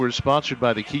We're sponsored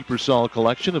by the Kiepersol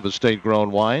Collection of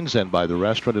estate-grown wines and by the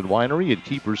restaurant and winery at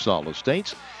Kiepersol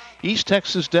Estates, East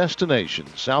Texas destination,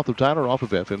 south of Tyler off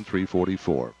of FM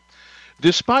 344.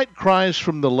 Despite cries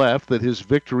from the left that his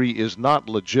victory is not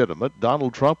legitimate,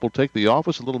 Donald Trump will take the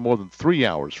office a little more than 3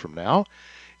 hours from now,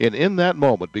 and in that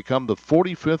moment become the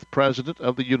 45th President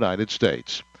of the United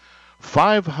States.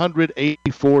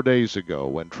 584 days ago,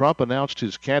 when Trump announced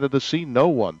his candidacy, no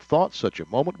one thought such a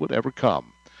moment would ever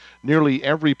come. Nearly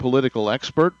every political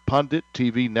expert, pundit,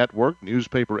 TV network,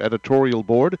 newspaper editorial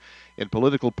board, and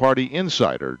political party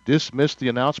insider dismissed the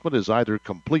announcement as either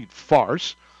complete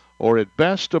farce or at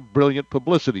best a brilliant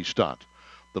publicity stunt.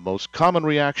 The most common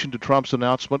reaction to Trump's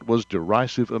announcement was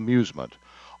derisive amusement.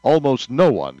 Almost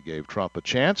no one gave Trump a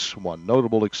chance, one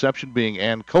notable exception being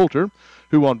Ann Coulter,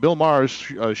 who on Bill Maher's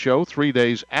show 3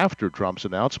 days after Trump's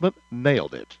announcement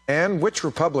nailed it. And which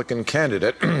Republican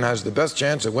candidate has the best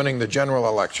chance of winning the general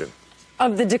election?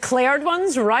 Of the declared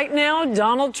ones, right now,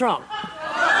 Donald Trump.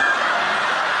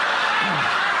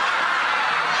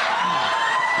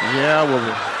 Yeah,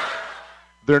 well,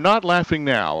 they're not laughing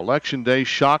now. Election day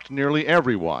shocked nearly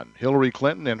everyone. Hillary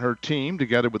Clinton and her team,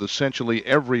 together with essentially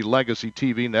every legacy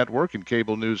TV network and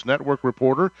cable news network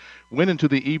reporter, went into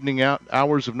the evening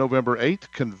hours of November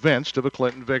 8th convinced of a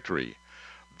Clinton victory.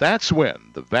 That's when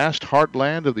the vast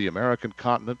heartland of the American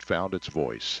continent found its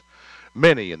voice.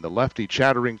 Many in the lefty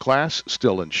chattering class,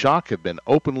 still in shock, have been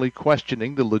openly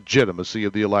questioning the legitimacy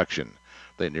of the election.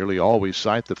 They nearly always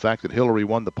cite the fact that Hillary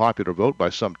won the popular vote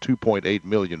by some 2.8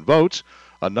 million votes,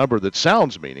 a number that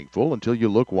sounds meaningful until you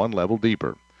look one level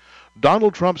deeper.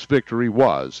 Donald Trump's victory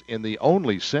was, in the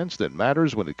only sense that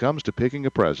matters when it comes to picking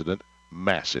a president,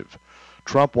 massive.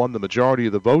 Trump won the majority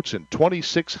of the votes in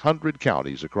 2,600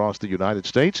 counties across the United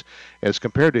States, as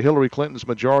compared to Hillary Clinton's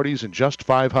majorities in just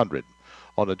 500.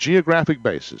 On a geographic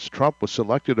basis, Trump was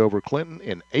selected over Clinton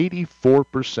in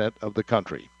 84% of the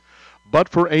country. But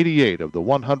for 88 of the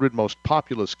 100 most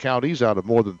populous counties out of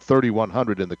more than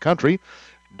 3,100 in the country,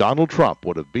 Donald Trump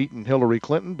would have beaten Hillary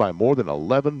Clinton by more than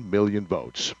 11 million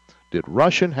votes. Did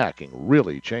Russian hacking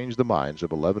really change the minds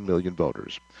of 11 million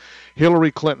voters?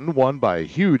 Hillary Clinton won by a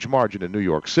huge margin in New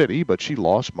York City, but she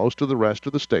lost most of the rest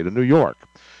of the state of New York.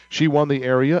 She won the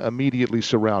area immediately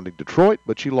surrounding Detroit,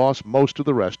 but she lost most of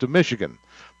the rest of Michigan.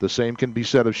 The same can be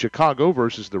said of Chicago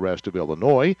versus the rest of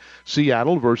Illinois,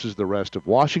 Seattle versus the rest of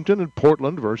Washington, and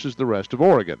Portland versus the rest of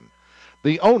Oregon.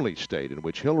 The only state in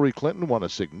which Hillary Clinton won a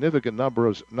significant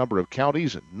number of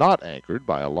counties not anchored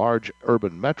by a large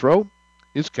urban metro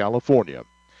is California.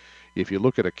 If you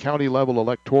look at a county-level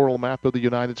electoral map of the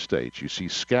United States, you see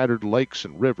scattered lakes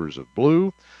and rivers of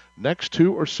blue next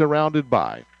to or surrounded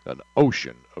by an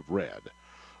ocean of red.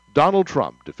 Donald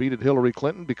Trump defeated Hillary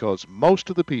Clinton because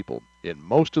most of the people in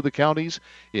most of the counties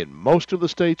in most of the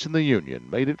states in the Union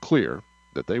made it clear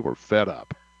that they were fed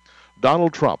up.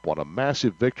 Donald Trump won a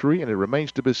massive victory, and it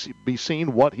remains to be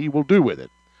seen what he will do with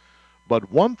it.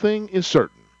 But one thing is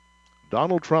certain.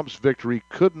 Donald Trump's victory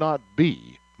could not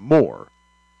be more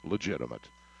legitimate.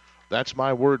 That's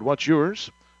my word. What's yours?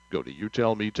 Go to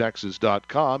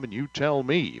youtellmetexas.com and you tell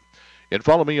me. And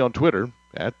follow me on Twitter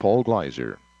at Paul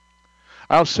Gleiser.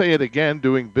 I'll say it again,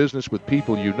 doing business with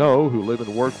people you know who live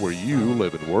and work where you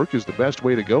live and work is the best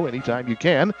way to go anytime you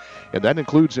can, and that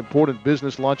includes important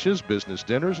business lunches, business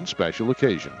dinners, and special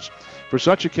occasions. For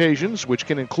such occasions, which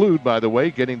can include, by the way,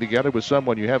 getting together with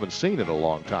someone you haven't seen in a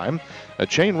long time, a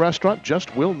chain restaurant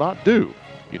just will not do.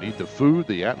 You need the food,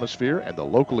 the atmosphere, and the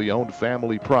locally owned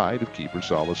family pride of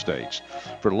Kiepersol Estates.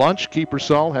 For lunch,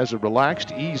 Kiepersol has a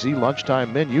relaxed, easy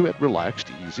lunchtime menu at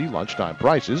relaxed, easy lunchtime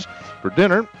prices. For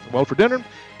dinner,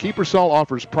 Kiepersol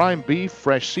offers prime beef,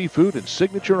 fresh seafood, and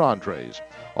signature entrees,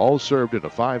 all served in a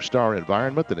 5-star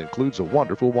environment that includes a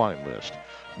wonderful wine list.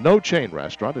 No chain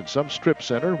restaurant in some strip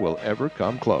center will ever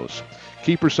come close.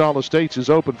 Kiepersol Estates is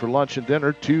open for lunch and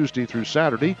dinner Tuesday through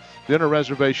Saturday. Dinner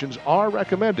reservations are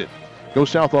recommended. Go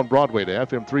south on Broadway to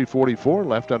FM 344,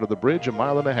 left under the bridge, 1.5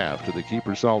 miles to the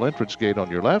Kiepersol entrance gate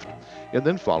on your left, and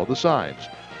then follow the signs.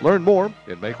 Learn more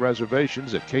and make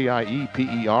reservations at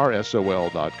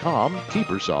KIEPERSOL.com,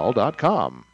 Kiepersol.com.